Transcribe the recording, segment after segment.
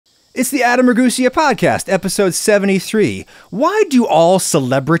It's the Adam Ragusia Podcast, episode 73. Why do all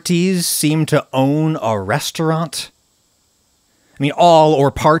celebrities seem to own a restaurant? I mean, all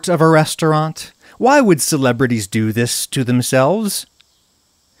or part of a restaurant? Why would celebrities do this to themselves?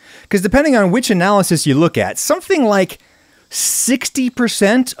 Because depending on which analysis you look at, something like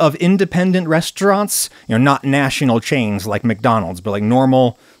 60% of independent restaurants, not national chains like McDonald's, but like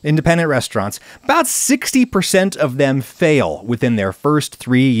normal independent restaurants, about 60% of them fail within their first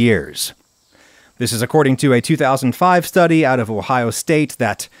 3 years. This is according to a 2005 study out of Ohio State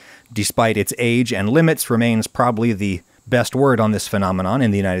that, despite its age and limits, remains probably the best word on this phenomenon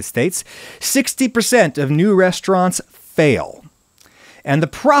in the United States. 60% of new restaurants fail. And the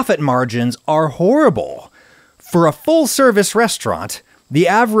profit margins are horrible. For a full-service restaurant, the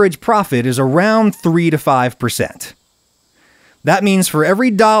average profit is around 3 to 5%. That means for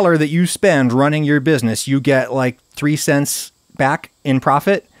every dollar that you spend running your business, you get like 3 cents back in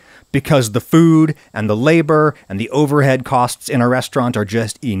profit because the food and the labor and the overhead costs in a restaurant are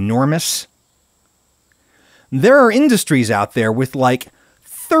just enormous. There are industries out there with like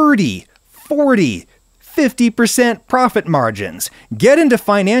 30, 40, 50% profit margins. Get into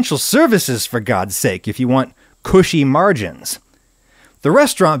financial services, for God's sake, if you want cushy margins. The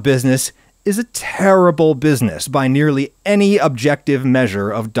restaurant business is a terrible business by nearly any objective measure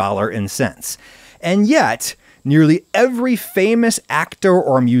of dollar and cents. And yet, nearly every famous actor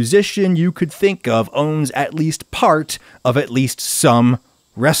or musician you could think of owns at least part of at least some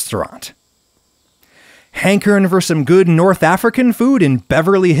restaurant. Hankering for some good North African food in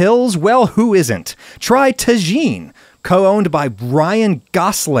Beverly Hills? Well, who isn't? Try Tagine, co-owned by Ryan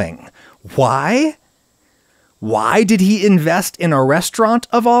Gosling. Why? Why did he invest in a restaurant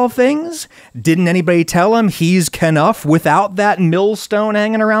of all things? Didn't anybody tell him he's Kenough without that millstone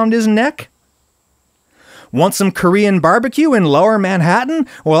hanging around his neck? Want some Korean barbecue in Lower Manhattan?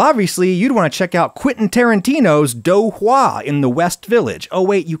 Well, obviously, you'd want to check out Quentin Tarantino's Do Hua in the West Village. Oh,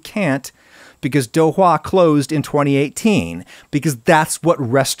 wait, you can't, because Do Hua closed in 2018, because that's what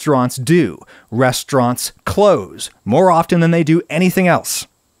restaurants do. Restaurants close more often than they do anything else.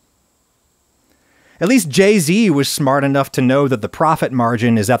 At least Jay-Z was smart enough to know that the profit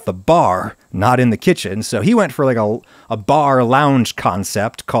margin is at the bar, not in the kitchen, so he went for like a bar lounge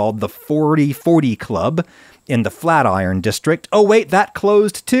concept called the 40/40 Club in the Flatiron District. Oh wait, that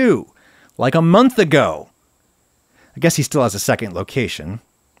closed too, like a month ago. I guess he still has a second location.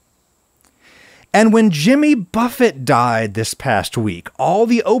 And when Jimmy Buffett died this past week, all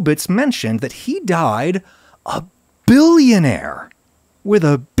the obits mentioned that he died a billionaire with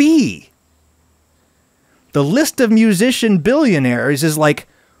a B. The list of musician billionaires is like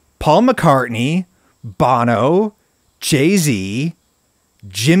Paul McCartney, Bono, Jay-Z,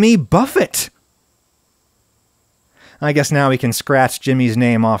 Jimmy Buffett. I guess now we can scratch Jimmy's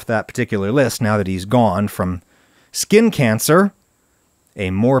name off that particular list now that he's gone from skin cancer,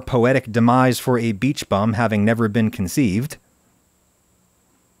 a more poetic demise for a beach bum having never been conceived.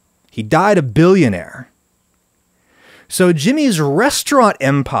 He died a billionaire. So Jimmy's restaurant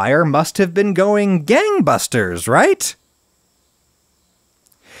empire must have been going gangbusters, right?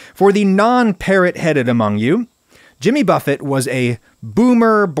 For the non-parrot-headed among you, Jimmy Buffett was a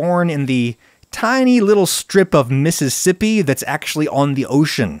boomer born in the tiny little strip of Mississippi that's actually on the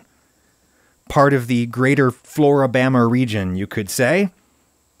ocean. Part of the greater Floribama region, you could say.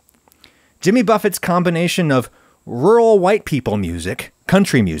 Jimmy Buffett's combination of rural white people music,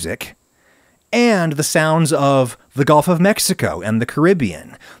 country music, and the sounds of the Gulf of Mexico and the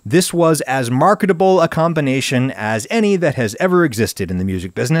Caribbean. This was as marketable a combination as any that has ever existed in the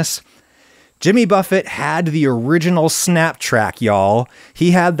music business. Jimmy Buffett had the original snap track, y'all.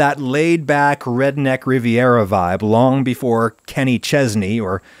 He had that laid-back redneck Riviera vibe long before Kenny Chesney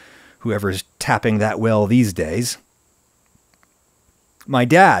or whoever's tapping that well these days. My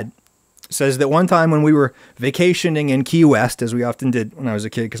dad says that one time when we were vacationing in Key West, as we often did when I was a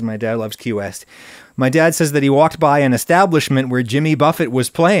kid because my dad loves Key West, my dad says that he walked by an establishment where Jimmy Buffett was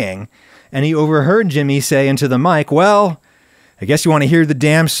playing, and he overheard Jimmy say into the mic, "Well, I guess you want to hear the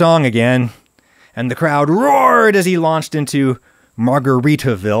damn song again." And the crowd roared as he launched into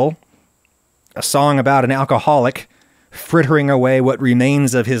Margaritaville, a song about an alcoholic frittering away what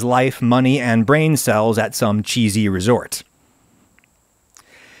remains of his life, money, and brain cells at some cheesy resort.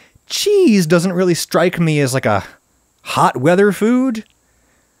 Cheese doesn't really strike me as like a hot weather food.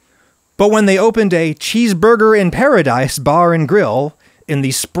 But when they opened a Cheeseburger in Paradise bar and grill in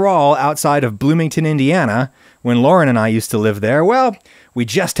the sprawl outside of Bloomington, Indiana, when Lauren and I used to live there, well, we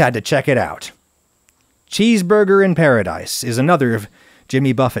just had to check it out. Cheeseburger in Paradise is another of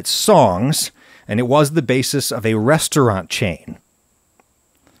Jimmy Buffett's songs, and it was the basis of a restaurant chain.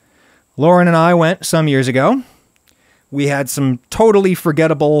 Lauren and I went some years ago. We had some totally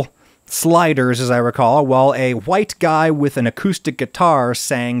forgettable sliders, as I recall, while a white guy with an acoustic guitar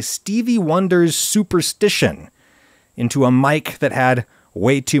sang Stevie Wonder's Superstition into a mic that had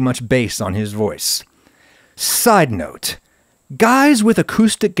way too much bass on his voice. Side note, guys with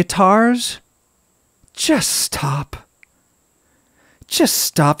acoustic guitars, just stop. Just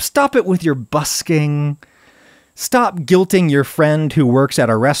stop. Stop it with your busking. Stop guilting your friend who works at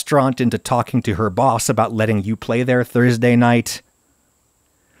a restaurant into talking to her boss about letting you play there Thursday night.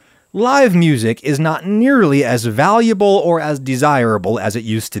 Live music is not nearly as valuable or as desirable as it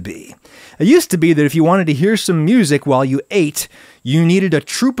used to be. It used to be that if you wanted to hear some music while you ate, you needed a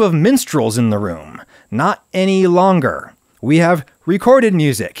troupe of minstrels in the room. Not any longer. We have recorded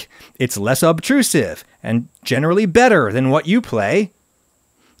music. It's less obtrusive and generally better than what you play.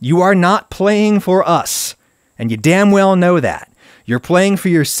 You are not playing for us, and you damn well know that. You're playing for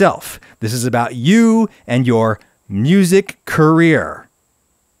yourself. This is about you and your music career.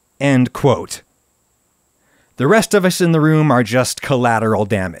 End quote. The rest of us in the room are just collateral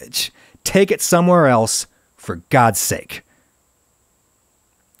damage. Take it somewhere else, for God's sake.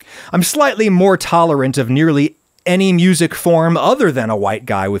 I'm slightly more tolerant of nearly any music form other than a white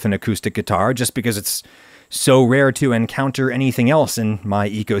guy with an acoustic guitar, just because it's so rare to encounter anything else in my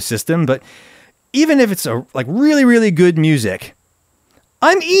ecosystem. But even if it's really, really good music,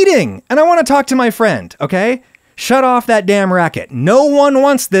 I'm eating and I want to talk to my friend, okay? Shut off that damn racket. No one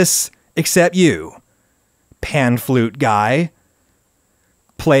wants this except you. Pan flute guy.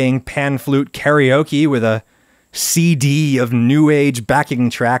 Playing pan flute karaoke with a CD of new age backing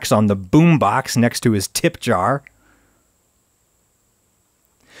tracks on the boombox next to his tip jar.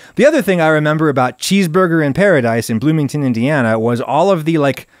 The other thing I remember about Cheeseburger in Paradise in Bloomington, Indiana was all of the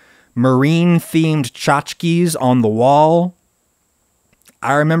marine-themed tchotchkes on the wall.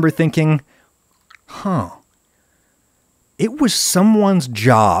 I remember thinking, it was someone's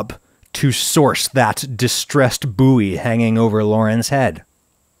job to source that distressed buoy hanging over Lauren's head.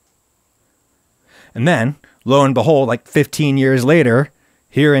 And then, lo and behold, 15 years later,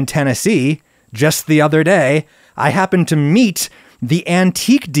 here in Tennessee, just the other day, I happened to meet the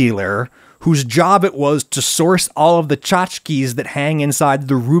antique dealer whose job it was to source all of the tchotchkes that hang inside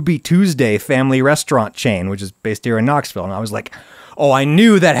the Ruby Tuesday family restaurant chain, which is based here in Knoxville. And I was like, oh, I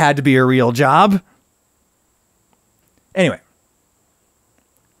knew that had to be a real job. Anyway,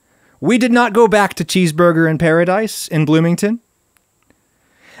 we did not go back to Cheeseburger in Paradise in Bloomington.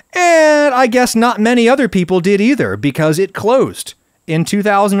 And I guess not many other people did either, because it closed in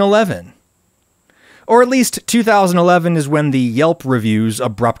 2011. Or at least 2011 is when the Yelp reviews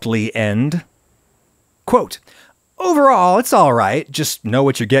abruptly end. Quote, overall, it's all right. Just know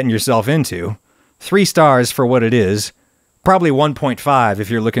what you're getting yourself into. 3 stars for what it is. Probably 1.5 if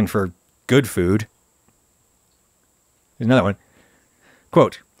you're looking for good food. Here's another one.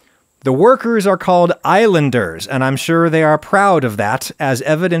 Quote, the workers are called Islanders, and I'm sure they are proud of that, as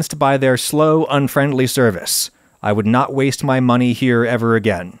evidenced by their slow, unfriendly service. I would not waste my money here ever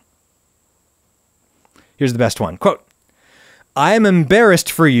again. Here's the best one. Quote, I am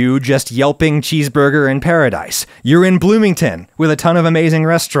embarrassed for you just yelping Cheeseburger in Paradise. You're in Bloomington with a ton of amazing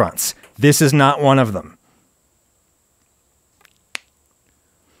restaurants. This is not one of them.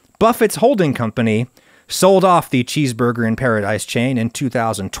 Buffett's holding company sold off the Cheeseburger in Paradise chain in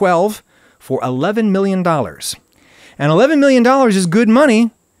 2012 for $11 million. And $11 million is good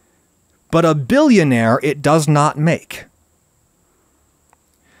money, but a billionaire it does not make.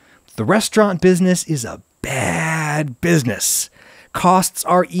 The restaurant business is a bad business. Costs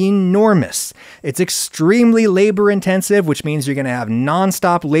are enormous. It's extremely labor intensive, which means you're going to have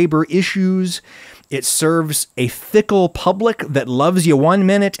nonstop labor issues. It serves a fickle public that loves you one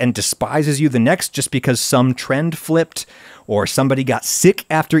minute and despises you the next just because some trend flipped or somebody got sick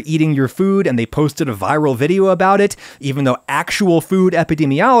after eating your food and they posted a viral video about it, even though actual food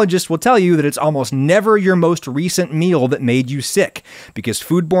epidemiologists will tell you that it's almost never your most recent meal that made you sick, because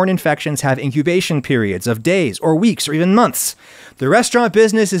foodborne infections have incubation periods of days or weeks or even months. The restaurant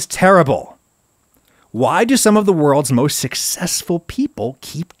business is terrible. Why do some of the world's most successful people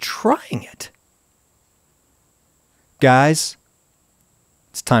keep trying it? Guys,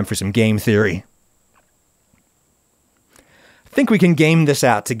 it's time for some game theory. I think we can game this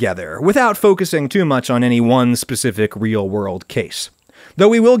out together without focusing too much on any one specific real-world case. Though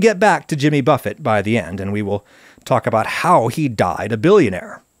we will get back to Jimmy Buffett by the end, and we will talk about how he died a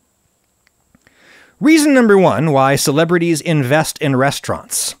billionaire. Reason number 1 why celebrities invest in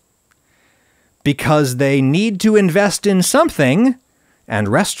restaurants. Because they need to invest in something, and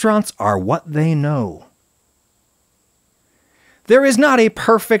restaurants are what they know. There is not a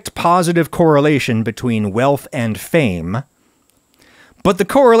perfect positive correlation between wealth and fame, but the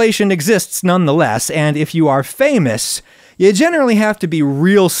correlation exists nonetheless, and if you are famous, you generally have to be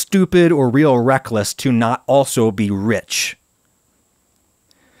real stupid or real reckless to not also be rich.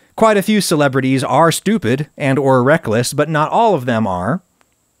 Quite a few celebrities are stupid and or reckless, but not all of them are.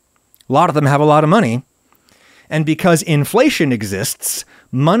 A lot of them have a lot of money. And because inflation exists,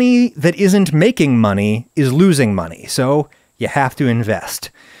 money that isn't making money is losing money, so you have to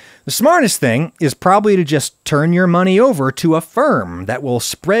invest. The smartest thing is probably to just turn your money over to a firm that will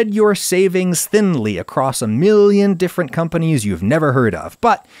spread your savings thinly across a million different companies you've never heard of.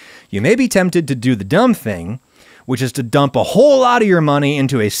 But you may be tempted to do the dumb thing, which is to dump a whole lot of your money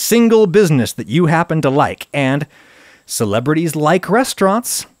into a single business that you happen to like. And celebrities like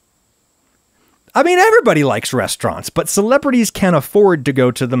restaurants. I mean, everybody likes restaurants, but celebrities can afford to go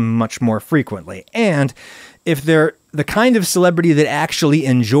to them much more frequently. And if they're the kind of celebrity that actually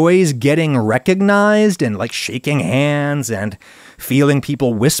enjoys getting recognized and like shaking hands and feeling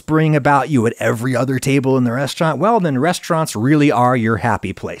people whispering about you at every other table in the restaurant, well, then restaurants really are your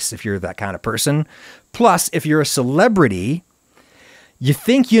happy place if you're that kind of person. Plus, if you're a celebrity, you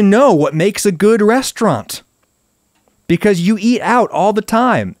think you know what makes a good restaurant because you eat out all the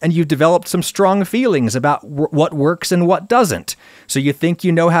time and you've developed some strong feelings about what works and what doesn't. So you think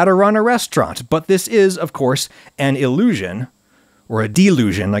you know how to run a restaurant. But this is, of course, an illusion, or a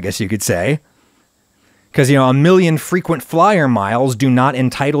delusion, I guess you could say. Because, you know, a million frequent flyer miles do not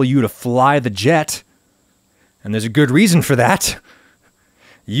entitle you to fly the jet. And there's a good reason for that.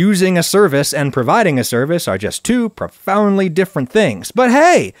 Using a service and providing a service are just two profoundly different things. But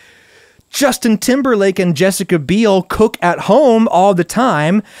hey, Justin Timberlake and Jessica Biel cook at home all the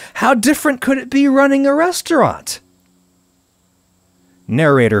time. How different could it be running a restaurant?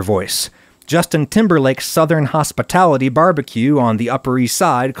 Narrator voice. Justin Timberlake's Southern Hospitality Barbecue on the Upper East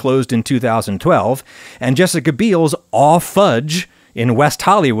Side closed in 2012, and Jessica Biel's Aw Fudge in West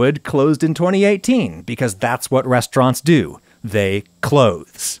Hollywood closed in 2018, because that's what restaurants do. They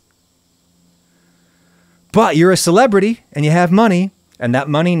close. But you're a celebrity, and you have money, and that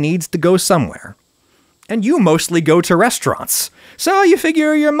money needs to go somewhere. And you mostly go to restaurants, so you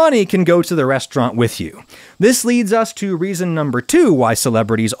figure your money can go to the restaurant with you. This leads us to reason number 2 why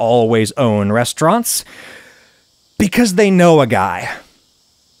celebrities always own restaurants. Because they know a guy.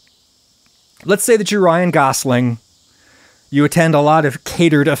 Let's say that you're Ryan Gosling. You attend a lot of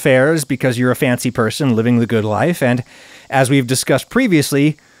catered affairs because you're a fancy person living the good life, and as we've discussed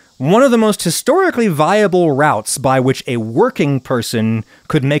previously, one of the most historically viable routes by which a working person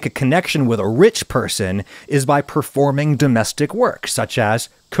could make a connection with a rich person is by performing domestic work, such as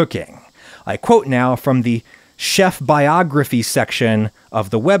cooking. I quote now from the chef biography section of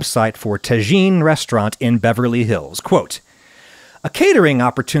the website for Tagine Restaurant in Beverly Hills. Quote, "A catering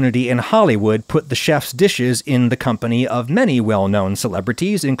opportunity in Hollywood put the chef's dishes in the company of many well-known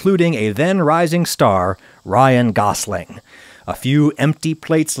celebrities, including a then-rising star, Ryan Gosling. A few empty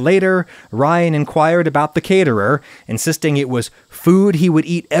plates later, Ryan inquired about the caterer, insisting it was food he would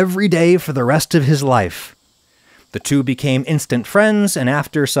eat every day for the rest of his life. The two became instant friends, and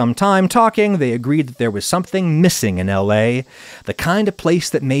after some time talking, they agreed that there was something missing in L.A., the kind of place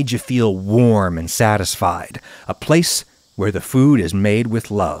that made you feel warm and satisfied, a place where the food is made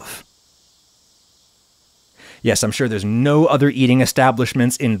with love." Yes, I'm sure there's no other eating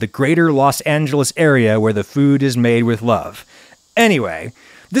establishments in the greater Los Angeles area where the food is made with love. Anyway,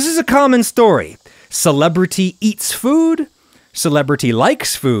 this is a common story. Celebrity eats food, celebrity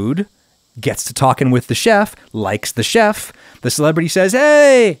likes food, gets to talking with the chef, likes the chef. The celebrity says,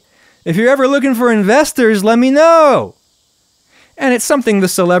 "Hey, if you're ever looking for investors, let me know." And it's something the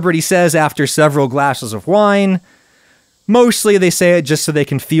celebrity says after several glasses of wine. Mostly they say it just so they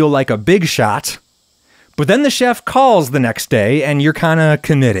can feel like a big shot. But then the chef calls the next day, and you're kind of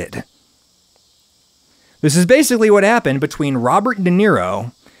committed. This is basically what happened between Robert De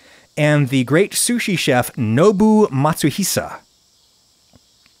Niro and the great sushi chef Nobu Matsuhisa.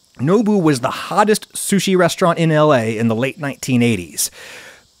 Nobu was the hottest sushi restaurant in LA in the late 1980s.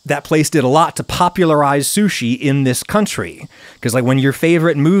 That place did a lot to popularize sushi in this country. Because like when your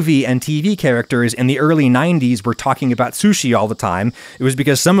favorite movie and TV characters in the early 90s were talking about sushi all the time, it was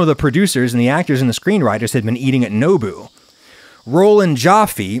because some of the producers and the actors and the screenwriters had been eating at Nobu. Roland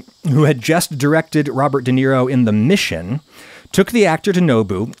Joffe, who had just directed Robert De Niro in The Mission, took the actor to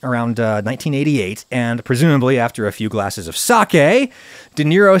Nobu around 1988, and presumably after a few glasses of sake, De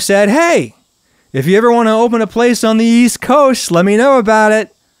Niro said, "Hey, if you ever want to open a place on the East Coast, let me know about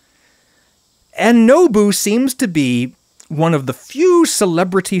it." And Nobu seems to be one of the few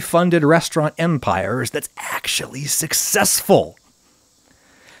celebrity-funded restaurant empires that's actually successful.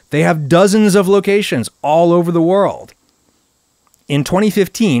 They have dozens of locations all over the world. In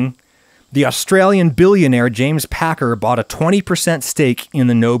 2015, the Australian billionaire James Packer bought a 20% stake in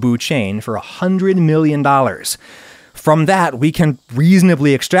the Nobu chain for $100 million. From that, we can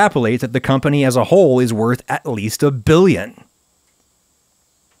reasonably extrapolate that the company as a whole is worth at least $1 billion.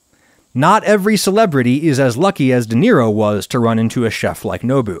 Not every celebrity is as lucky as De Niro was to run into a chef like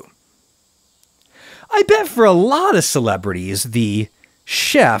Nobu. I bet for a lot of celebrities, the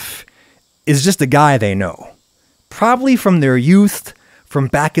chef is just a guy they know. Probably from their youth, from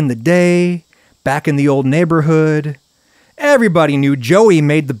back in the day, back in the old neighborhood. Everybody knew Joey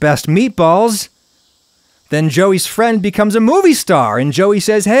made the best meatballs. Then Joey's friend becomes a movie star, and Joey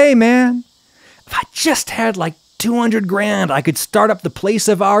says, "Hey, man, if I just had like 200 grand, I could start up the place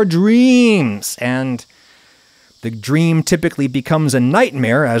of our dreams." And the dream typically becomes a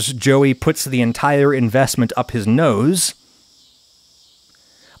nightmare as Joey puts the entire investment up his nose.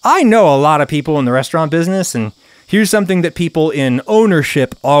 I know a lot of people in the restaurant business, and here's something that people in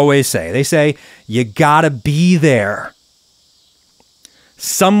ownership always say. They say, you gotta be there.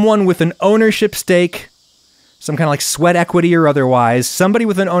 Someone with an ownership stake, some kind of like sweat equity or otherwise, somebody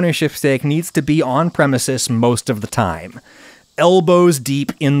with an ownership stake needs to be on premises most of the time. Elbows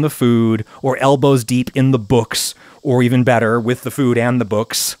deep in the food, or elbows deep in the books, or even better, with the food and the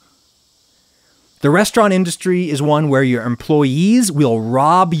books. The restaurant industry is one where your employees will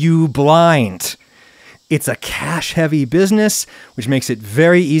rob you blind. It's a cash-heavy business, which makes it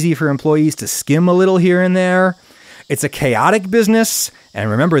very easy for employees to skim a little here and there. It's a chaotic business, and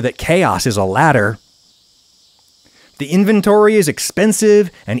remember that chaos is a ladder. The inventory is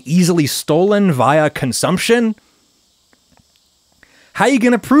expensive and easily stolen via consumption. How are you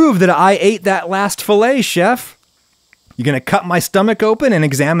going to prove that I ate that last filet, chef? You going to cut my stomach open and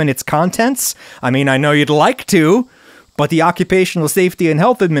examine its contents? I mean, I know you'd like to, but the Occupational Safety and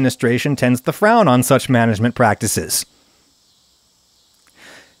Health Administration tends to frown on such management practices.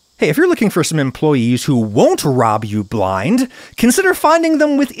 Hey, if you're looking for some employees who won't rob you blind, consider finding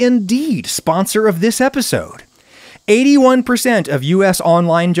them with Indeed, sponsor of this episode. 81% of U.S.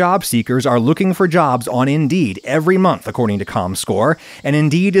 online job seekers are looking for jobs on Indeed every month, according to ComScore, and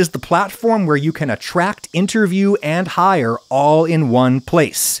Indeed is the platform where you can attract, interview, and hire all in one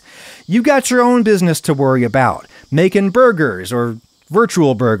place. You've got your own business to worry about, making burgers or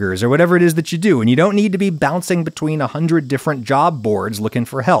virtual burgers or whatever it is that you do, and you don't need to be bouncing between 100 different job boards looking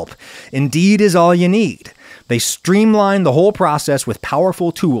for help. Indeed is all you need. They streamline the whole process with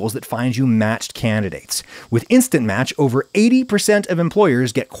powerful tools that find you matched candidates. With Instant Match, over 80% of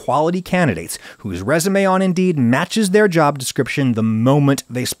employers get quality candidates whose resume on Indeed matches their job description the moment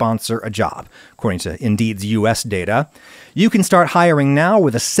they sponsor a job, according to Indeed's US data. You can start hiring now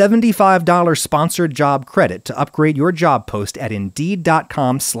with a $75 sponsored job credit to upgrade your job post at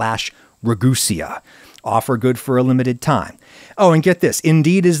Indeed.com/Ragusia. Offer good for a limited time. Oh, and get this,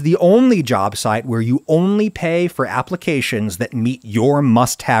 Indeed is the only job site where you only pay for applications that meet your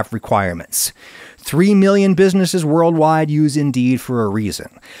must-have requirements. 3 million businesses worldwide use Indeed for a reason.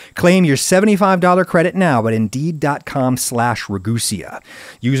 Claim your $75 credit now at Indeed.com/Ragusia.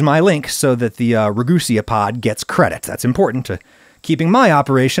 Use my link so that the Ragusia pod gets credit. That's important to keeping my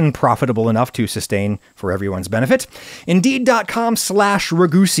operation profitable enough to sustain for everyone's benefit.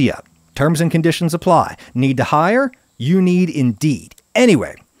 Indeed.com/Ragusia. Terms and conditions apply. Need to hire? You need Indeed.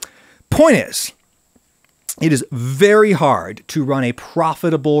 Anyway, point is, it is very hard to run a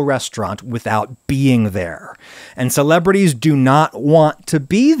profitable restaurant without being there. And celebrities do not want to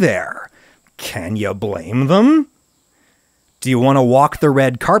be there. Can you blame them? Do you want to walk the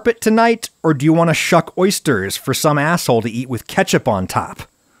red carpet tonight, or do you want to shuck oysters for some asshole to eat with ketchup on top?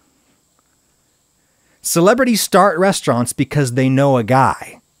 Celebrities start restaurants because they know a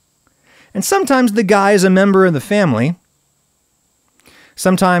guy. And sometimes the guy is a member of the family.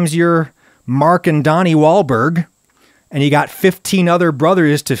 Sometimes you're Mark and Donnie Wahlberg, and you got 15 other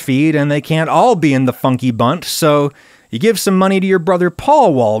brothers to feed, and they can't all be in the funky bunch, so you give some money to your brother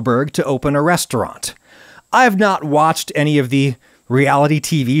Paul Wahlberg to open a restaurant. I've not watched any of the reality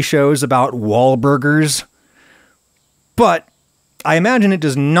TV shows about Wahlburgers, but I imagine it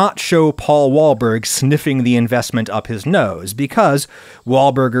does not show Paul Wahlberg sniffing the investment up his nose, because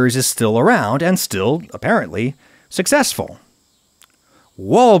Wahlburgers is still around and still, apparently, successful.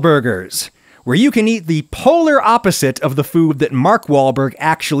 Wahlburgers, where you can eat the polar opposite of the food that Mark Wahlberg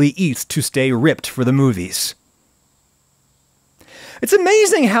actually eats to stay ripped for the movies. It's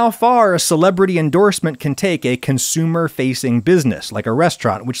amazing how far a celebrity endorsement can take a consumer-facing business like a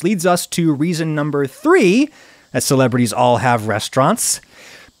restaurant, which leads us to reason number 3 that celebrities all have restaurants,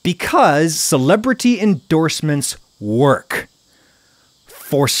 because celebrity endorsements work.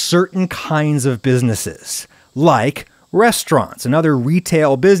 for certain kinds of businesses, like restaurants and other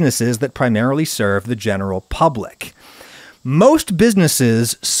retail businesses that primarily serve the general public. Most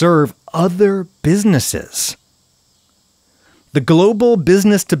businesses serve other businesses. The global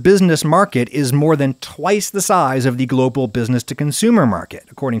business-to-business market is more than twice the size of the global business-to-consumer market,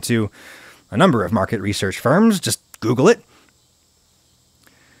 according to a number of market research firms. Just Google it.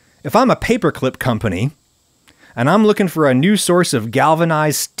 If I'm a paperclip company and I'm looking for a new source of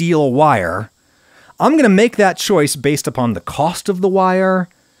galvanized steel wire, I'm going to make that choice based upon the cost of the wire,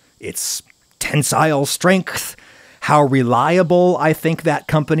 its tensile strength, how reliable I think that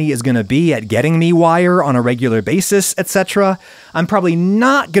company is going to be at getting me wire on a regular basis, etc. I'm probably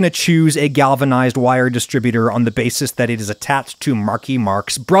not going to choose a galvanized wire distributor on the basis that it is attached to Marky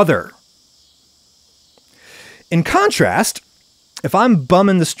Mark's brother. In contrast, if I'm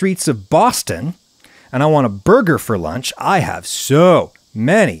bumming the streets of Boston and I want a burger for lunch, I have so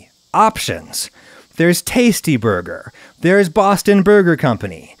many options. There's Tasty Burger. There's Boston Burger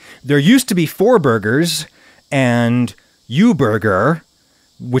Company. There used to be 4 Burgers and U-Burger,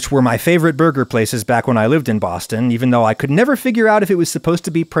 which were my favorite burger places back when I lived in Boston, even though I could never figure out if it was supposed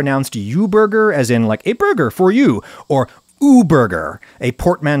to be pronounced U-Burger, as in like a burger for you, or U-Burger, a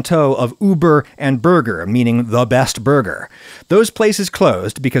portmanteau of Uber and burger, meaning the best burger. Those places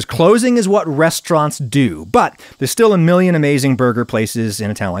closed because closing is what restaurants do, but there's still a million amazing burger places in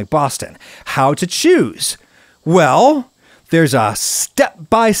a town like Boston. How to choose? Well, there's a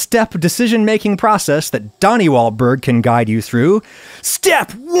step-by-step decision-making process that Donnie Wahlberg can guide you through.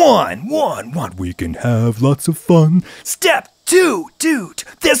 Step 1, we can have lots of fun. Step 2, dude,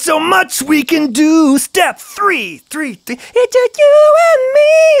 there's so much we can do. Step 3, it's just you and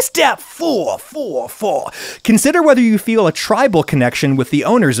me. Step 4. Consider whether you feel a tribal connection with the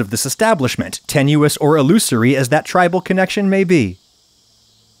owners of this establishment, tenuous or illusory as that tribal connection may be.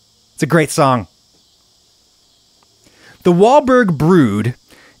 It's a great song. The Wahlberg brood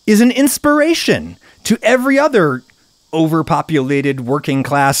is an inspiration to every other overpopulated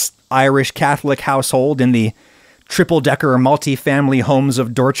working-class Irish Catholic household in the triple-decker multi-family homes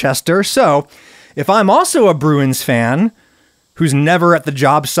of Dorchester. So, if I'm also a Bruins fan who's never at the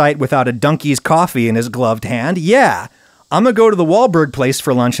job site without a Dunky's coffee in his gloved hand, yeah, I'm going to go to the Wahlberg place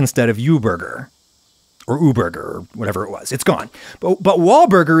for lunch instead of U-Burger. Or U-Burger, or whatever it was. It's gone. But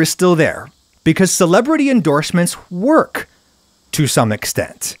Wahlburger is still there because celebrity endorsements work to some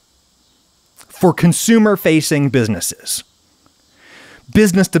extent for consumer-facing businesses.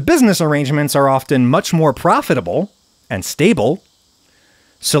 Business-to-business arrangements are often much more profitable and stable.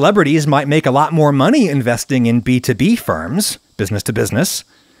 Celebrities might make a lot more money investing in B2B firms, business-to-business,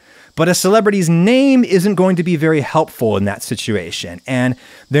 but a celebrity's name isn't going to be very helpful in that situation, and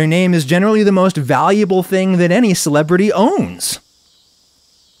their name is generally the most valuable thing that any celebrity owns.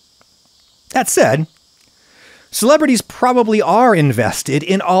 That said, celebrities probably are invested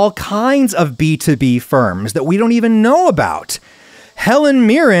in all kinds of B2B firms that we don't even know about. Helen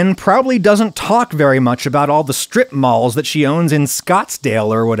Mirren probably doesn't talk very much about all the strip malls that she owns in Scottsdale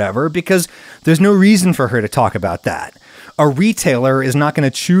or whatever, because there's no reason for her to talk about that. A retailer is not going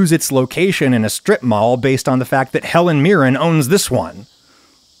to choose its location in a strip mall based on the fact that Helen Mirren owns this one.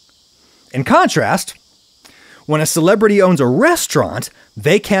 In contrast, when a celebrity owns a restaurant,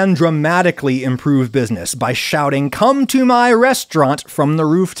 they can dramatically improve business by shouting, "Come to my restaurant" from the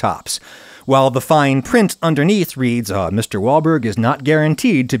rooftops, while the fine print underneath reads, Mr. Wahlberg is not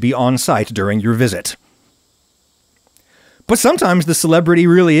guaranteed to be on site during your visit. But sometimes the celebrity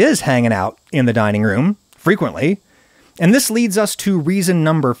really is hanging out in the dining room, frequently, and this leads us to reason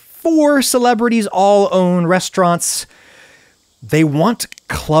number 4. Celebrities all own restaurants. They want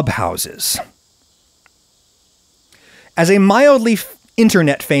clubhouses. As a mildly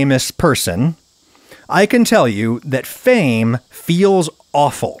internet-famous person, I can tell you that fame feels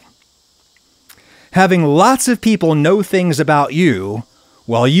awful. Having lots of people know things about you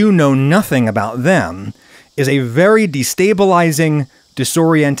while you know nothing about them is a very destabilizing,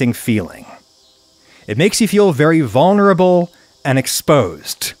 disorienting feeling. It makes you feel very vulnerable and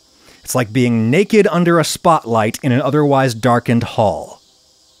exposed. It's like being naked under a spotlight in an otherwise darkened hall.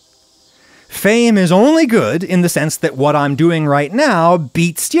 Fame is only good in the sense that what I'm doing right now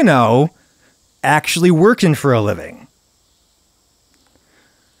beats, actually working for a living.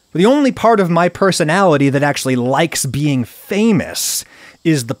 The only part of my personality that actually likes being famous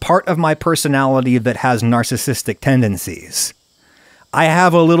is the part of my personality that has narcissistic tendencies. I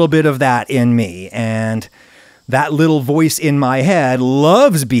have a little bit of that in me, and that little voice in my head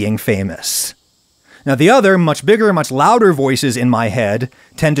loves being famous. Now, the other, much bigger, much louder voices in my head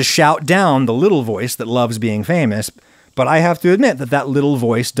tend to shout down the little voice that loves being famous but I have to admit that that little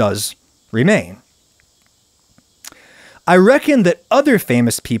voice does remain. I reckon that other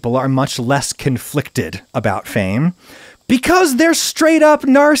famous people are much less conflicted about fame because they're straight up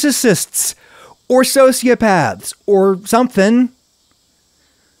narcissists or sociopaths or something.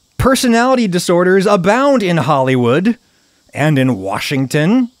 Personality disorders abound in Hollywood and in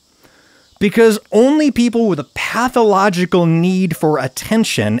Washington because only people with a pathological need for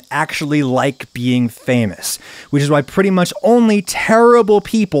attention actually like being famous, which is why pretty much only terrible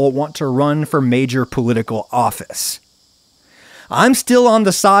people want to run for major political office. I'm still on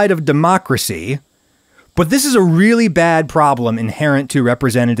the side of democracy, but this is a really bad problem inherent to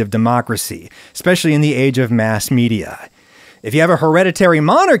representative democracy, especially in the age of mass media. If you have a hereditary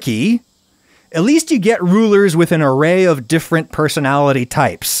monarchy, at least you get rulers with an array of different personality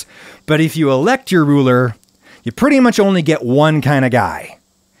types. But if you elect your ruler, you pretty much only get one kind of guy.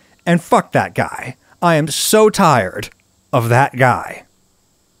 And fuck that guy. I am so tired of that guy.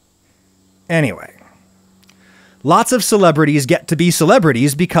 Anyway. Lots of celebrities get to be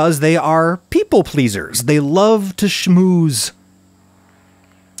celebrities because they are people pleasers. They love to schmooze.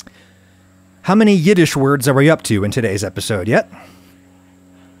 How many Yiddish words are we up to in today's episode yet?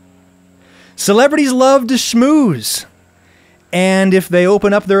 Celebrities love to schmooze. And if they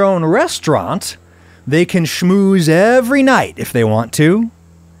open up their own restaurant, they can schmooze every night if they want to.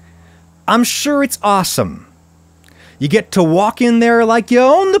 I'm sure it's awesome. You get to walk in there like you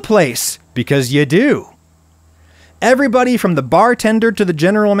own the place, because you do. Everybody from the bartender to the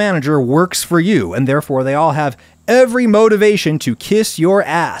general manager works for you, and therefore they all have every motivation to kiss your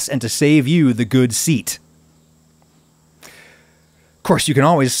ass and to save you the good seat. Of course, you can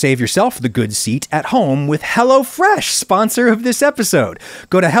always save yourself the good seat at home with HelloFresh, sponsor of this episode.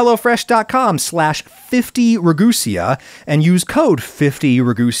 Go to HelloFresh.com/50Ragusia and use code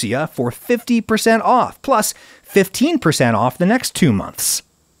 50Ragusia for 50% off, plus 15% off the next 2 months.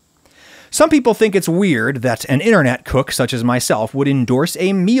 Some people think it's weird that an internet cook such as myself would endorse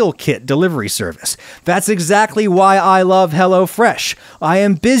a meal kit delivery service. That's exactly why I love HelloFresh. I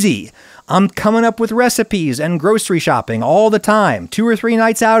am busy. I'm coming up with recipes and grocery shopping all the time. 2 or 3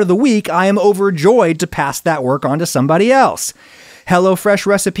 nights out of the week, I am overjoyed to pass that work on to somebody else. HelloFresh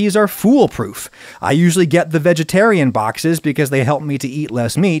recipes are foolproof. I usually get the vegetarian boxes because they help me to eat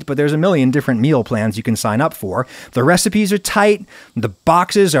less meat, but there's a million different meal plans you can sign up for. The recipes are tight. The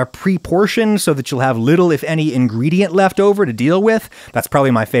boxes are pre-portioned so that you'll have little, if any, ingredient left over to deal with. That's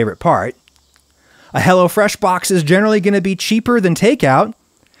probably my favorite part. A HelloFresh box is generally going to be cheaper than takeout.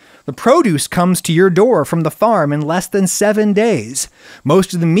 The produce comes to your door from the farm in less than 7 days.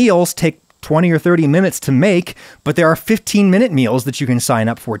 Most of the meals take 20 or 30 minutes to make, but there are 15-minute meals that you can sign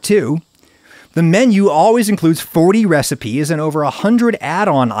up for too. The menu always includes 40 recipes and over 100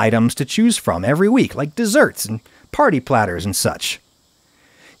 add-on items to choose from every week, like desserts and party platters and such.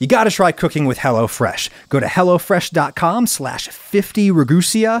 You gotta try cooking with HelloFresh. Go to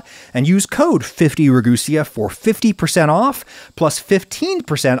HelloFresh.com/50Ragusia and use code 50Ragusia for 50% off, plus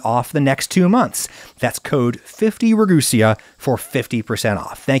 15% off the next 2 months. That's code 50Ragusia for 50%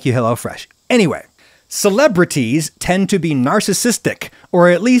 off. Thank you, HelloFresh. Anyway, celebrities tend to be narcissistic, or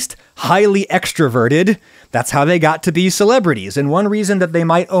at least highly extroverted. That's how they got to be celebrities. And one reason that they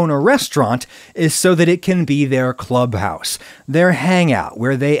might own a restaurant is so that it can be their clubhouse, their hangout,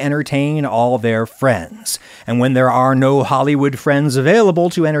 where they entertain all their friends. And when there are no Hollywood friends available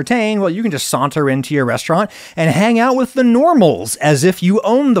to entertain, well, you can just saunter into your restaurant and hang out with the normals as if you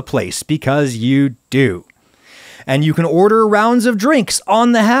own the place, because you do. And you can order rounds of drinks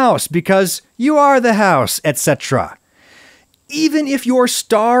on the house because you are the house, etc. Even if your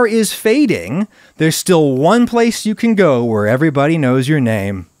star is fading, there's still one place you can go where everybody knows your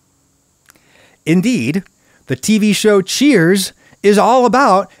name. Indeed, the TV show Cheers is all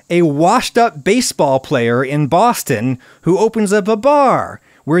about a washed-up baseball player in Boston who opens up a bar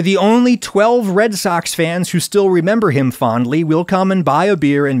where the only 12 Red Sox fans who still remember him fondly will come and buy a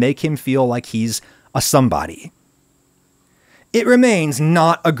beer and make him feel like he's a somebody. It remains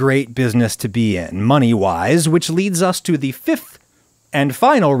not a great business to be in, money-wise, which leads us to the fifth and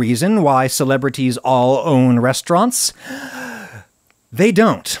final reason why celebrities all own restaurants. They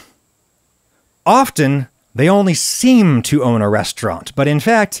don't. Often, they only seem to own a restaurant, but in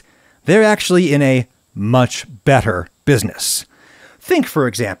fact, they're actually in a much better business. Think, for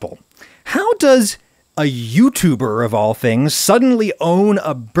example, how does a YouTuber of all things suddenly own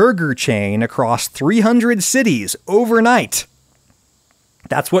a burger chain across 300 cities overnight?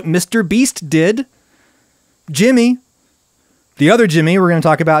 That's what Mr. Beast did. Jimmy, the other Jimmy we're going to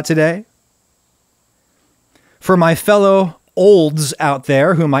talk about today. For my fellow olds out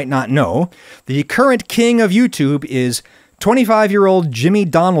there who might not know, the current king of YouTube is 25-year-old Jimmy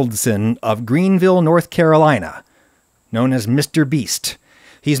Donaldson of Greenville, North Carolina, known as Mr. Beast.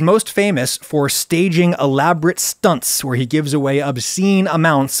 He's most famous for staging elaborate stunts where he gives away obscene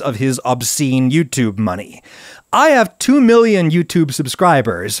amounts of his obscene YouTube money. I have 2 million YouTube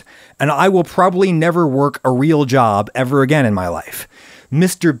subscribers, and I will probably never work a real job ever again in my life.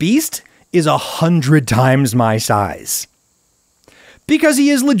 Mr. Beast is 100 times my size. Because he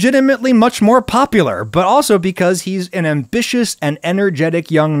is legitimately much more popular, but also because he's an ambitious and energetic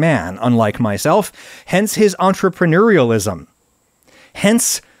young man, unlike myself, hence his entrepreneurialism.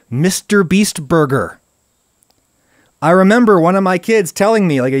 Hence, Mr. Beast Burger. I remember one of my kids telling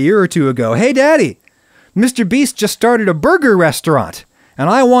me like a year or two ago, "Hey Daddy, Mr. Beast just started a burger restaurant, and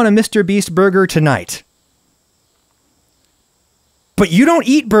I want a Mr. Beast burger tonight." But you don't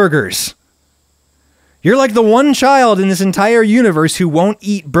eat burgers. You're like the one child in this entire universe who won't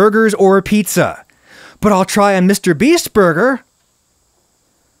eat burgers or pizza. But I'll try a Mr. Beast burger.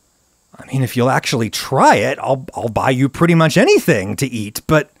 I mean, if you'll actually try it, I'll buy you pretty much anything to eat.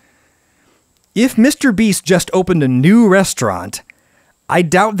 But if Mr. Beast just opened a new restaurant, I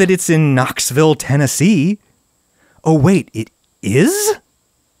doubt that it's in Knoxville, Tennessee. Oh, wait, it is?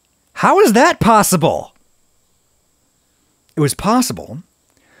 How is that possible? It was possible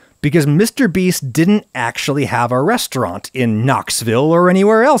because Mr. Beast didn't actually have a restaurant in Knoxville or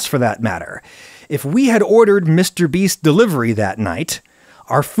anywhere else for that matter. If we had ordered Mr. Beast delivery that night,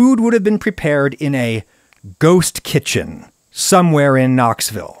 our food would have been prepared in a ghost kitchen somewhere in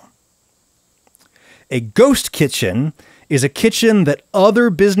Knoxville. A ghost kitchen is a kitchen that other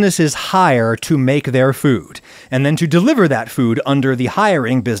businesses hire to make their food, and then to deliver that food under the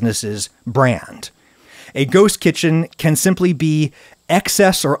hiring business's brand. A ghost kitchen can simply be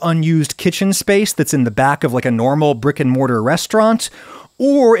excess or unused kitchen space that's in the back of like a normal brick and mortar restaurant,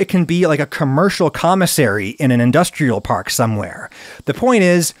 or it can be like a commercial commissary in an industrial park somewhere. The point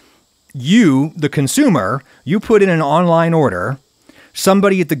is, you, the consumer, you put in an online order,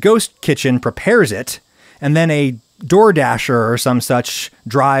 somebody at the ghost kitchen prepares it, and then a DoorDasher or some such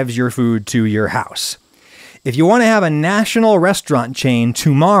drives your food to your house. If you want to have a national restaurant chain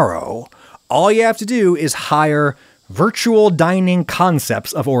tomorrow, all you have to do is hire Virtual Dining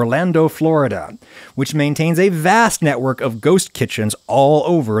Concepts of Orlando, Florida, which maintains a vast network of ghost kitchens all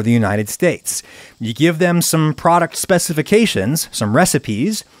over the United States. You give them some product specifications, some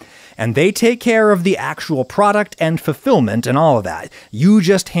recipes, and they take care of the actual product and fulfillment and all of that. You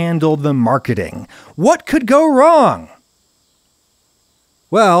just handle the marketing. What could go wrong?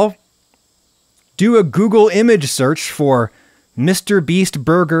 Well, do a Google image search for Mr. Beast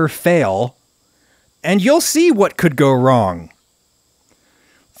Burger fail, and you'll see what could go wrong.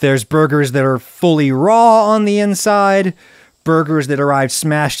 There's burgers that are fully raw on the inside, burgers that arrive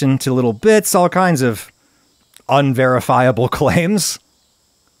smashed into little bits, all kinds of unverifiable claims.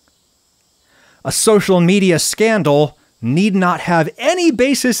 A social media scandal need not have any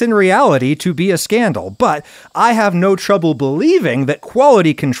basis in reality to be a scandal, but I have no trouble believing that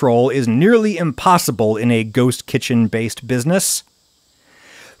quality control is nearly impossible in a ghost kitchen-based business.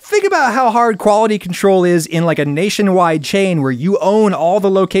 Think about how hard quality control is in like a nationwide chain where you own all the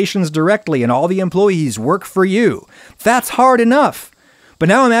locations directly and all the employees work for you. That's hard enough. But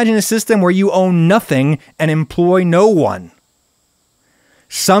now imagine a system where you own nothing and employ no one.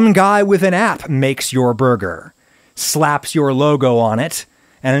 Some guy with an app makes your burger, slaps your logo on it,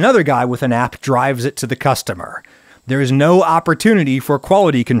 and another guy with an app drives it to the customer. There is no opportunity for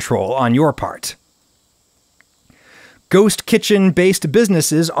quality control on your part. Ghost kitchen-based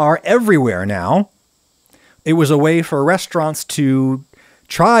businesses are everywhere now. It was a way for restaurants to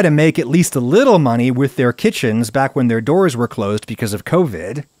try to make at least a little money with their kitchens back when their doors were closed because of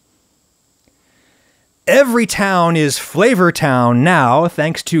COVID. Every town is Flavor Town now,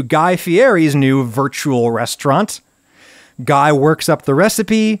 thanks to Guy Fieri's new virtual restaurant. Guy works up the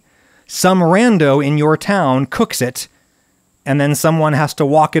recipe, some rando in your town cooks it, and then someone has to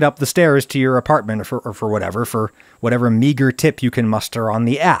walk it up the stairs to your apartment or for whatever meager tip you can muster on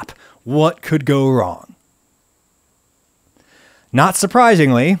the app. What could go wrong? Not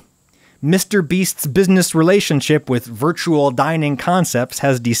surprisingly, Mr. Beast's business relationship with Virtual Dining Concepts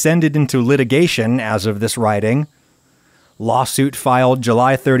has descended into litigation as of this writing. Lawsuit filed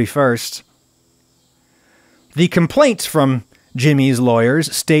July 31st. The complaint from Jimmy's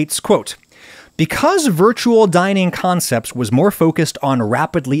lawyers states, quote, "Because Virtual Dining Concepts was more focused on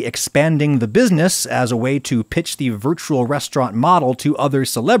rapidly expanding the business as a way to pitch the virtual restaurant model to other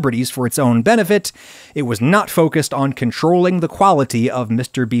celebrities for its own benefit, it was not focused on controlling the quality of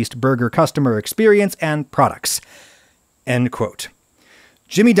Mr. Beast Burger customer experience and products." End quote.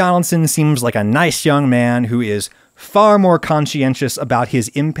 Jimmy Donaldson seems like a nice young man who is far more conscientious about his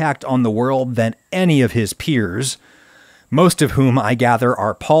impact on the world than any of his peers, most of whom I gather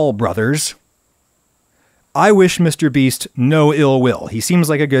are Paul brothers. I wish Mr. Beast no ill will. He seems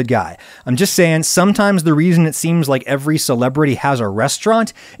like a good guy. I'm just saying, sometimes the reason it seems like every celebrity has a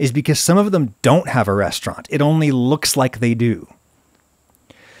restaurant is because some of them don't have a restaurant. It only looks like they do.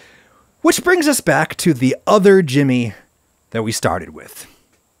 Which brings us back to the other Jimmy that we started with.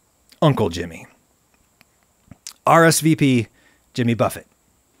 Uncle Jimmy. RSVP Jimmy Buffett.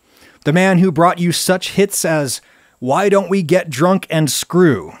 The man who brought you such hits as Why Don't We Get Drunk and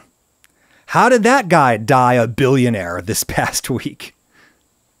Screw? How did that guy die a billionaire this past week?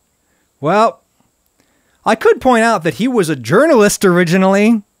 Well, I could point out that he was a journalist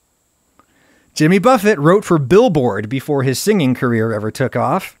originally. Jimmy Buffett wrote for Billboard before his singing career ever took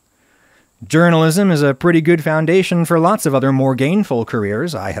off. Journalism is a pretty good foundation for lots of other more gainful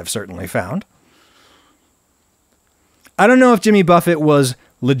careers, I have certainly found. I don't know if Jimmy Buffett was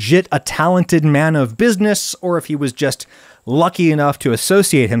legit a talented man of business or if he was just lucky enough to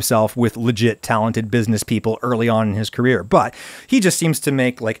associate himself with legit talented business people early on in his career. But he just seems to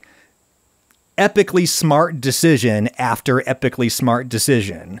make like epically smart decision after epically smart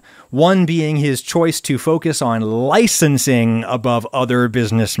decision. One being his choice to focus on licensing above other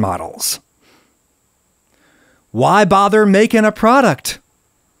business models. Why bother making a product?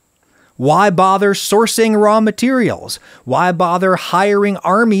 Why bother sourcing raw materials? Why bother hiring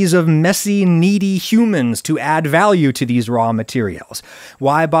armies of messy, needy humans to add value to these raw materials?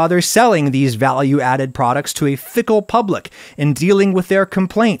 Why bother selling these value-added products to a fickle public and dealing with their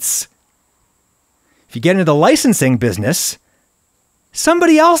complaints? If you get into the licensing business,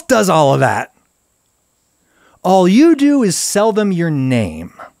 somebody else does all of that. All you do is sell them your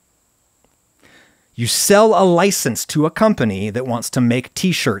name. You sell a license to a company that wants to make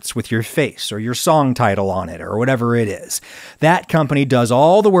t-shirts with your face or your song title on it or whatever it is. That company does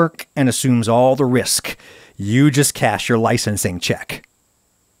all the work and assumes all the risk. You just cash your licensing check.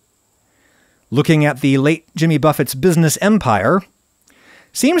 Looking at the late Jimmy Buffett's business empire,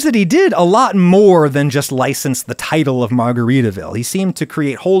 seems that he did a lot more than just license the title of Margaritaville. He seemed to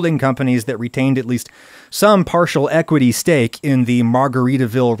create holding companies that retained at least some partial equity stake in the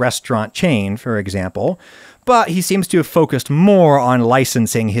Margaritaville restaurant chain, for example, but he seems to have focused more on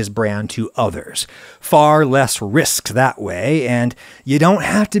licensing his brand to others. Far less risk that way, and you don't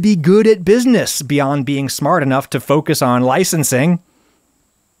have to be good at business beyond being smart enough to focus on licensing.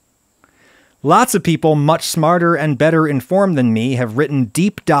 Lots of people much smarter and better informed than me have written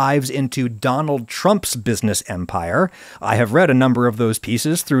deep dives into Donald Trump's business empire. I have read a number of those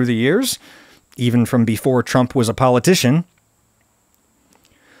pieces through the years, even from before Trump was a politician.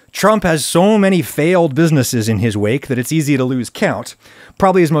 Trump has so many failed businesses in his wake that it's easy to lose count.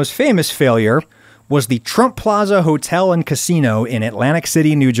 Probably his most famous failure was the Trump Plaza Hotel and Casino in Atlantic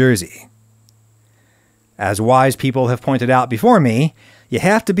City, New Jersey. As wise people have pointed out before me, you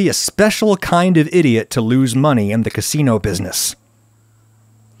have to be a special kind of idiot to lose money in the casino business.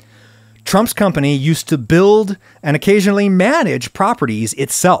 Trump's company used to build and occasionally manage properties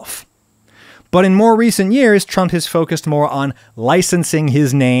itself. But in more recent years, Trump has focused more on licensing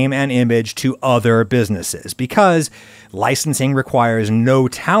his name and image to other businesses because licensing requires no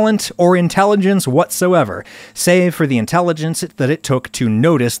talent or intelligence whatsoever, save for the intelligence that it took to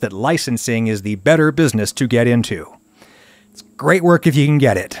notice that licensing is the better business to get into. It's great work if you can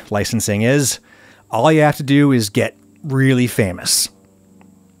get it, licensing is. All you have to do is get really famous.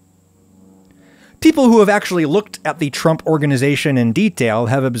 People who have actually looked at the Trump organization in detail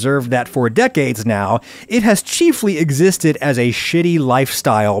have observed that for decades now, it has chiefly existed as a shitty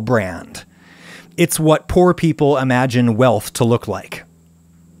lifestyle brand. It's what poor people imagine wealth to look like.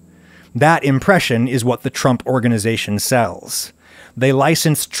 That impression is what the Trump organization sells. They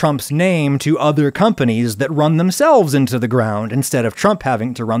license Trump's name to other companies that run themselves into the ground instead of Trump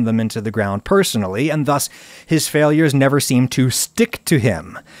having to run them into the ground personally, and thus his failures never seem to stick to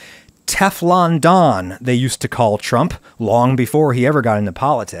him. Teflon Don, they used to call Trump, long before he ever got into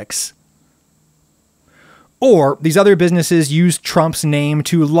politics. Or these other businesses use Trump's name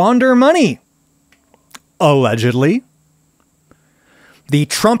to launder money. Allegedly. The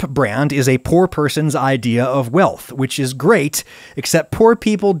Trump brand is a poor person's idea of wealth, which is great, except poor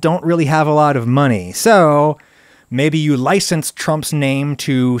people don't really have a lot of money. So maybe you license Trump's name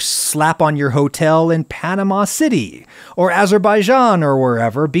to slap on your hotel in Panama City or Azerbaijan or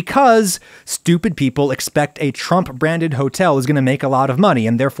wherever because stupid people expect a Trump-branded hotel is going to make a lot of money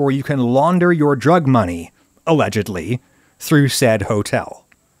and therefore you can launder your drug money, allegedly, through said hotel.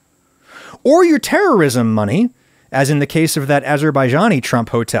 Or your terrorism money, as in the case of that Azerbaijani Trump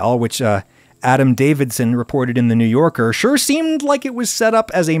hotel, which Adam Davidson reported in The New Yorker, sure seemed like it was set up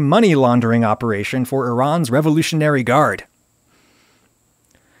as a money laundering operation for Iran's Revolutionary Guard.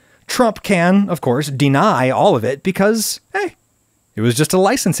 Trump can, of course, deny all of it because, hey, it was just a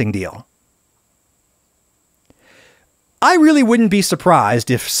licensing deal. I really wouldn't be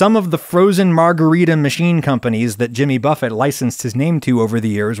surprised if some of the frozen margarita machine companies that Jimmy Buffett licensed his name to over the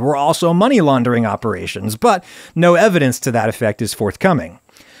years were also money laundering operations, but no evidence to that effect is forthcoming.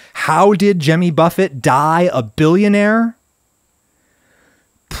 How did Jimmy Buffett die a billionaire?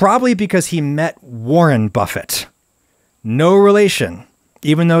 Probably because he met Warren Buffett. No relation,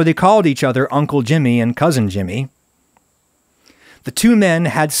 even though they called each other Uncle Jimmy and Cousin Jimmy. The two men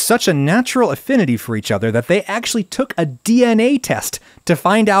had such a natural affinity for each other that they actually took a DNA test to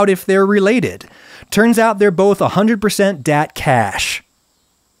find out if they're related. Turns out they're both 100% dat cash.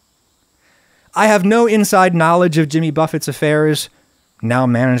 I have no inside knowledge of Jimmy Buffett's affairs, now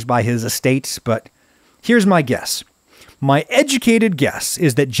managed by his estate, but here's my guess. My educated guess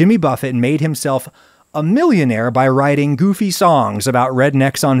is that Jimmy Buffett made himself a millionaire by writing goofy songs about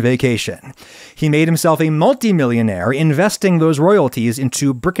rednecks on vacation. He made himself a multimillionaire investing those royalties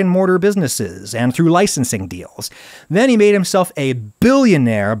into brick-and-mortar businesses and through licensing deals. Then he made himself a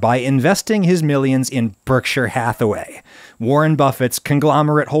billionaire by investing his millions in Berkshire Hathaway, Warren Buffett's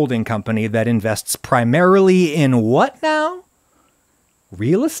conglomerate holding company that invests primarily in what now?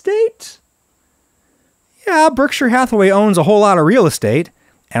 Real estate? Yeah, Berkshire Hathaway owns a whole lot of real estate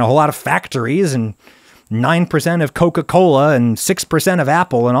and a whole lot of factories and 9% of Coca-Cola and 6% of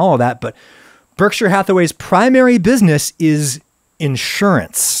Apple and all of that. But Berkshire Hathaway's primary business is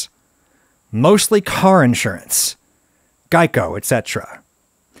insurance, mostly car insurance, Geico, etc.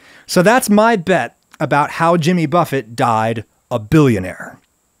 So that's my bet about how Jimmy Buffett died a billionaire.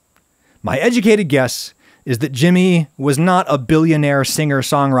 My educated guess is that Jimmy was not a billionaire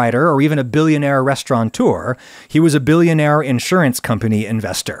singer-songwriter or even a billionaire restaurateur. He was a billionaire insurance company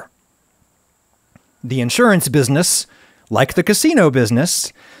investor. The insurance business, like the casino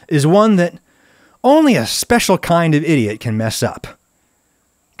business, is one that only a special kind of idiot can mess up,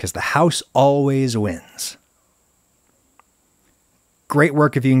 because the house always wins. Great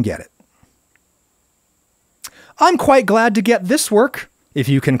work if you can get it. I'm quite glad to get this work, if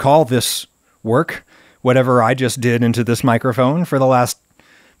you can call this work, whatever I just did into this microphone for the last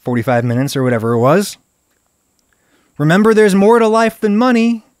 45 minutes or whatever it was. Remember, there's more to life than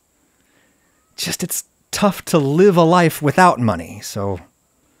money. Just it's tough to live a life without money, so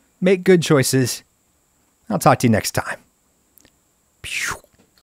make good choices. I'll talk to you next time. Pew.